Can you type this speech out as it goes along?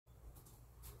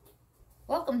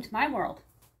Welcome to my world.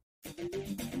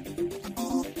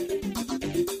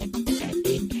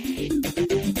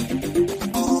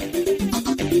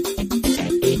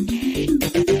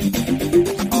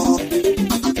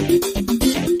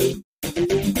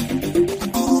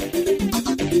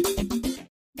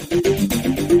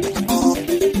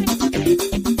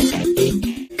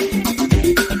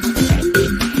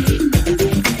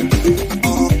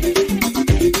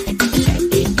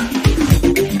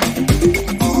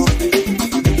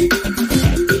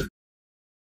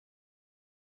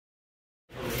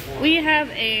 We have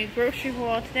a grocery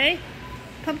haul today.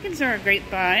 Pumpkins are a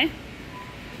great buy.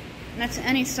 And that's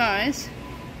any size.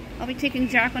 I'll be taking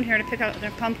Jacqueline here to pick out their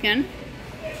pumpkin.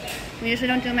 We usually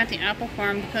don't do them at the apple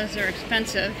farm because they're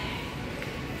expensive.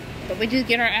 But we do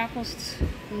get our apples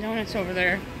and donuts over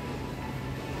there.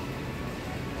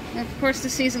 And of course the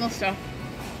seasonal stuff.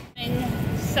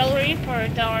 Celery for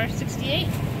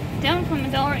 $1.68, down from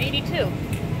 $1.82.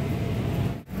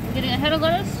 I'm getting a head of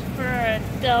lettuce for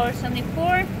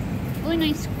 $1.74. Really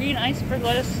nice green iceberg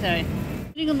lettuce today.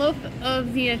 Getting a loaf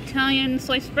of the Italian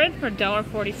sliced bread for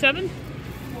 $1.47.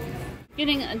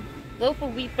 Getting a loaf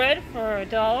of wheat bread for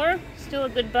 $1. Still a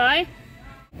good buy.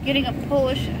 Getting a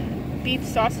Polish beef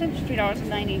sausage,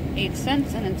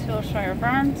 $3.98, and it's Hillshire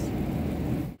Farms.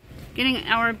 Getting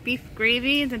our beef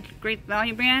gravy, the Great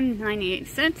Value brand, 98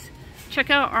 cents.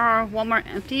 Check out our Walmart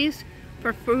empties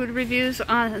for food reviews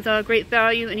on the Great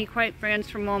Value and Eat Quiet brands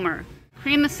from Walmart.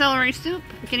 Cream of celery soup,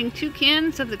 getting 2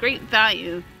 cans of the Great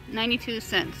Value, 92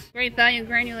 cents. Great Value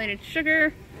granulated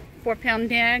sugar, 4-pound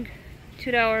bag,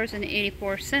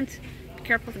 $2.84. Be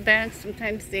careful with the bags,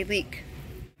 sometimes they leak.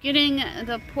 Getting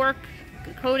the pork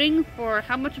coating for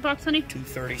how much a box, honey?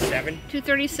 $2.37.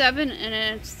 $2.37, and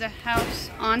it's the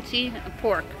House Auntie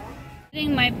pork.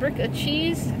 Getting my brick of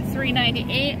cheese,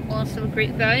 $3.98, also a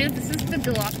Great Value. This is the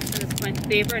deluxe, and it's my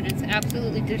favorite, and it's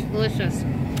absolutely delicious.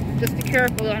 Just be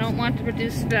careful, I don't want to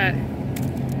reduce fat.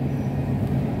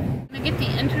 I'm gonna get the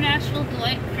International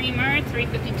Delight Creamer,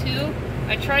 $3.52.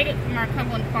 I tried it from our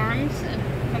Cumberland Farms, and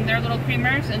from their little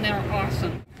creamers, and they were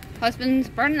awesome. Husband's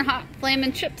Burning Hot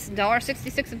Flamin' Chips,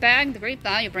 $1.66 a bag, the Great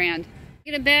Value brand.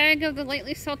 Get a bag of the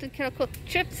lightly salted kettle cooked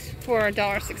chips for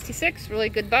 $1.66, really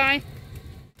good buy.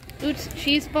 Boots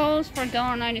cheese balls for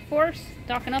 $1.94,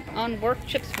 stocking up on work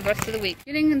chips for the rest of the week.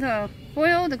 Getting the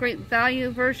foil, the Great Value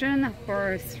version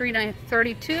for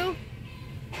 $3.32.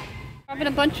 Grabbing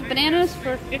a bunch of bananas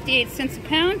for 58 cents a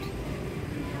pound.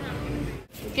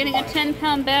 Getting a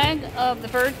 10-pound bag of the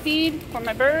bird feed for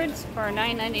my birds for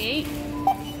 $9.98.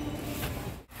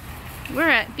 We're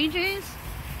at BJ's,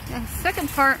 the second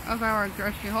part of our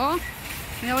grocery haul.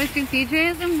 We always do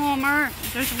BJ's and Walmart.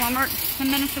 There's a Walmart 10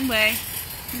 minutes away.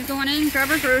 We're going in,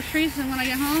 grab our groceries, and when I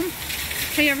get home,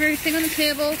 pay everything on the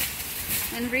table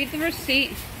and read the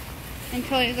receipt and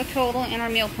tell you the total and our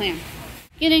meal plan.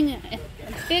 Getting a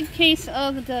big case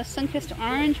of the Sunkissed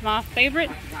Orange, my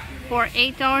favorite, for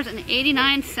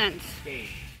 $8.89.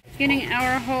 Getting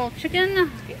our whole chicken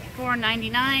for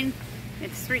 $4.99.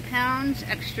 It's 3 pounds,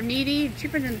 extra meaty,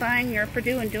 cheaper than buying your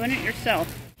Purdue and doing it yourself.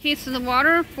 Case of the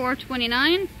water,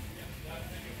 $4.29.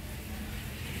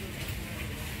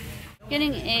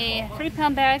 Getting a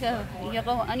 3-pound bag of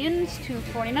yellow onions,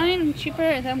 $2.49,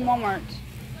 cheaper than Walmart.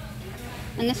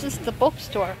 And this is the bulk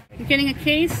store. I'm getting a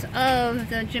case of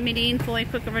the Jimmy Dean Fully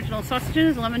Cooked Original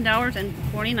Sausages,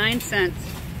 $11.49.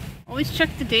 Always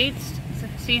check the dates to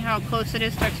see how close it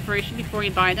is to expiration before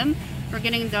you buy them. We're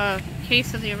getting the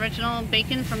case of the original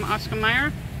bacon from Oscar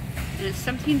Mayer, and it's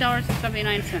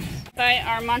 $17.79. Buy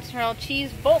our mozzarella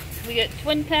cheese bulk. We get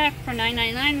twin pack for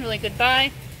 $9.99, really good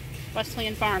buy.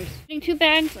 Wesleyan Farms. Getting 2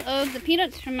 bags of the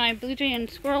peanuts from my Blue Jay and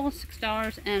Squirrel,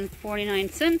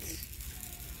 $6.49.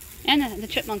 And the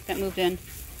chipmunk that moved in.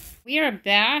 We are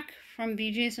back from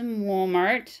BJ's and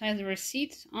Walmart. I have the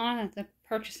receipts on the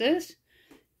purchases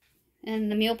and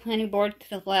the meal planning board to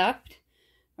the left.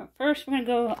 But first we're going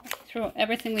to go through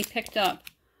everything we picked up.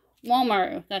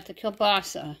 Walmart, we've got the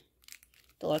kielbasa,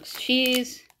 deluxe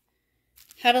cheese,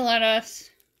 head of lettuce,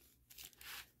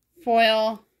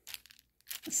 foil,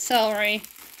 celery,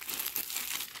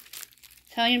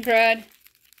 Italian bread,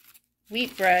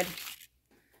 wheat bread,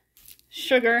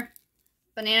 sugar,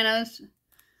 bananas,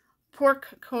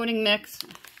 pork coating mix,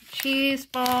 cheese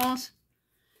balls,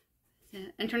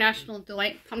 the International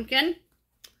Delight pumpkin.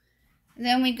 And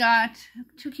then we got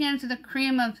 2 cans of the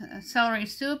cream of celery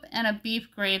soup and a beef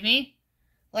gravy,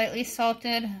 lightly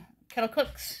salted kettle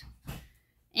cooks.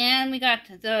 And we got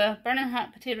the Burning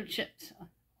Hot potato chips,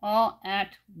 all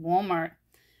at Walmart.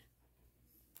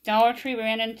 Dollar Tree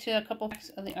ran into a couple packs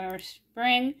of the Irish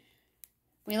Spring.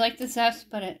 We like the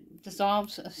zest, but it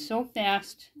dissolves so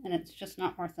fast, and it's just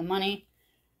not worth the money.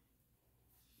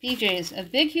 BJ's, a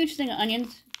big, huge thing of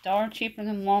onions, $1 cheaper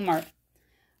than Walmart.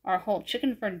 Our whole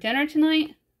chicken for dinner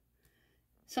tonight.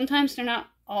 Sometimes they're not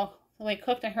all the way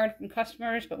cooked, I heard from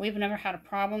customers, but we've never had a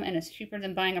problem, and it's cheaper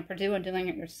than buying a Perdue and doing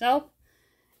it yourself.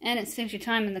 And it saves you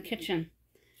time in the kitchen.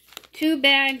 2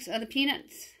 bags of the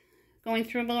peanuts. Going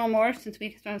through them a little more since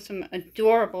we have some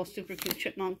adorable, super cute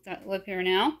chipmunks that live here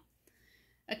now.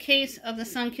 A case of the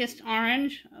Sun-Kissed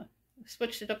Orange.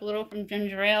 Switched it up a little from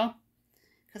ginger ale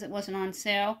because it wasn't on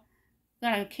sale.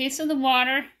 Got a case of the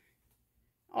water.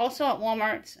 Also at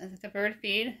Walmart, the bird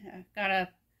feed. I've got a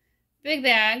big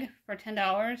bag for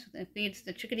 $10. It feeds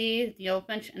the chickadee, the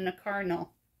oldfinch, and the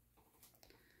cardinal.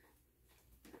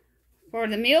 For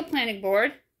the meal planning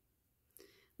board,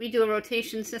 we do a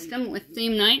rotation system with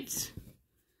theme nights.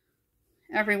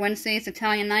 Every Wednesday is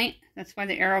Italian night. That's why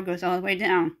the arrow goes all the way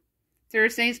down.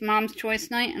 Thursday's Mom's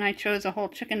Choice night, and I chose a whole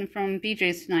chicken from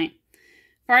BJ's tonight.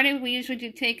 Friday, we usually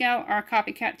do takeout, our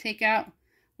copycat takeout.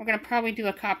 We're going to probably do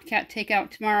a copycat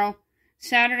takeout tomorrow.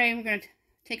 Saturday, we're going to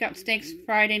take out steaks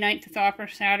Friday night to thaw for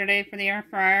Saturday for the air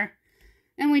fryer.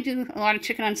 And we do a lot of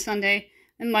chicken on Sunday.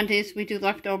 And Mondays, we do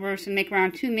leftovers and make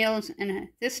around 2 meals. And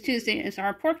this Tuesday is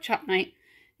our pork chop night.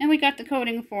 And we got the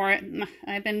coating for it.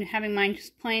 I've been having mine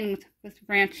just plain with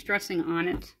ranch dressing on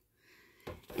it.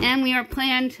 And we are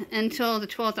planned until the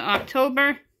 12th of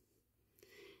October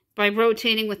by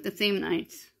rotating with the theme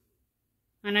nights.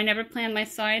 And I never plan my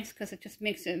sides because it just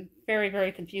makes it very,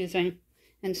 very confusing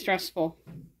and stressful.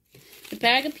 The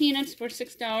bag of peanuts were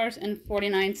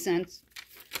 $6.49.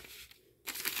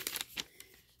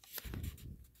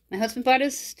 My husband bought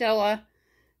his Stella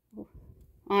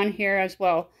on here as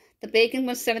well. The bacon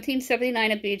was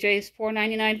 $17.79 at BJ's,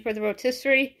 $4.99 for the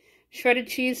rotisserie. Shredded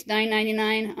cheese,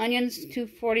 $9.99. Onions,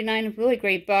 $2.49. Really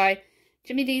great buy.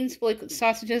 Jimmy Dean's fully cooked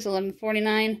sausages,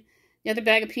 $11.49. The other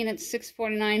bag of peanuts,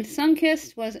 $6.49.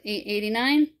 Sun-Kissed was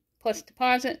 $8.89 plus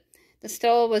deposit. The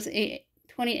Stella was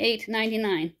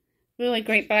 $28.99. Really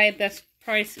great buy, best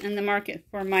price in the market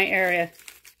for my area.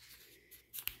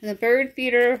 And the bird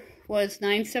feeder was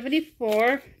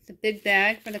 $9.74. The big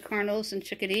bag for the cardinals and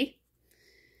chickadee.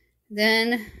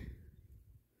 Then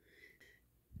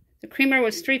the creamer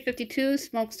was $3.52,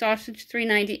 smoked sausage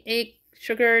 $3.98,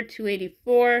 sugar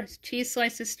 $2.84, cheese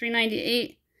slices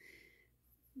 $3.98.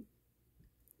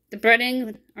 The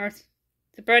breading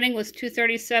was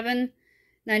 $2.37,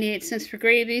 98 cents for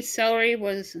gravy. Celery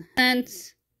was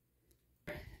cents.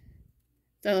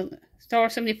 The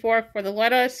 $1.74 for the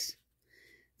lettuce.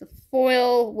 The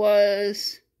foil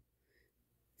was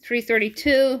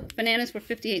 $3.32. Bananas were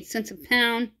 58 cents a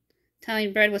pound.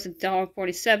 Italian bread was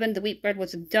 $1.47. The wheat bread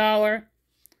was $1.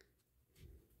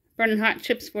 Burning hot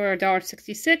chips were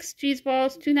 $1.66. Cheese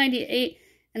balls $2.98,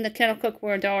 and the kettle cook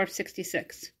were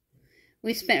 $1.66.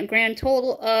 We spent a grand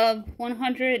total of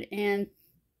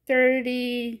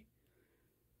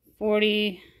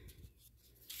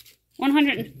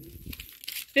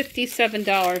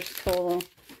 $157 total.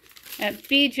 At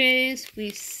BJ's,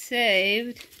 we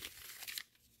saved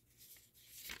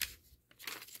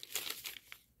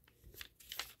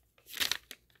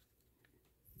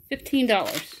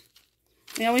 $15.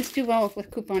 We always do well with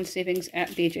coupon savings at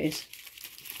BJ's.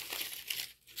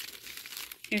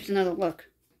 Here's another look.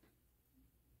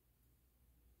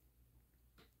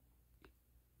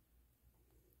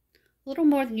 A little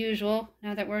more than usual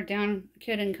now that we're down a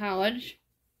kid in college.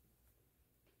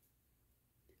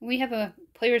 We have a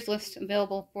players list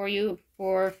available for you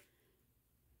for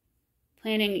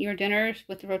planning your dinners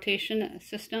with the rotation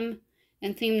system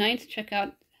and theme nights. Check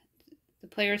out the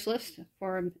players list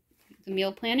for the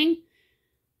meal planning.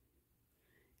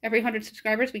 Every 100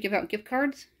 subscribers, we give out gift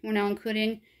cards. We're now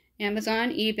including Amazon,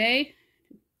 eBay,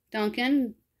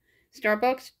 Dunkin',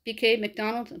 Starbucks, BK,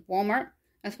 McDonald's, and Walmart,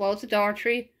 as well as the Dollar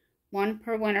Tree. 1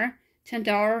 per winner,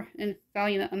 $10 in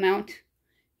value amount.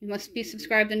 You must be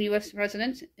subscribed and U.S.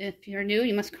 resident. If you're new,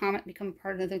 you must comment, become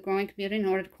part of the growing community in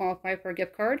order to qualify for a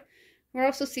gift card. We're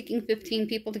also seeking 15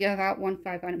 people to give out 1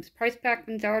 5 items price pack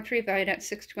from Dollar Tree, valued at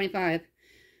 $6.25.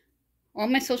 All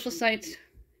my social sites,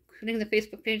 including the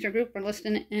Facebook page or group, are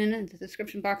listed in the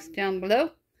description box down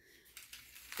below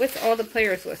with all the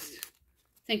players list.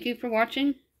 Thank you for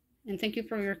watching, and thank you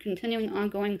for your continuing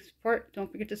ongoing support.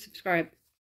 Don't forget to subscribe.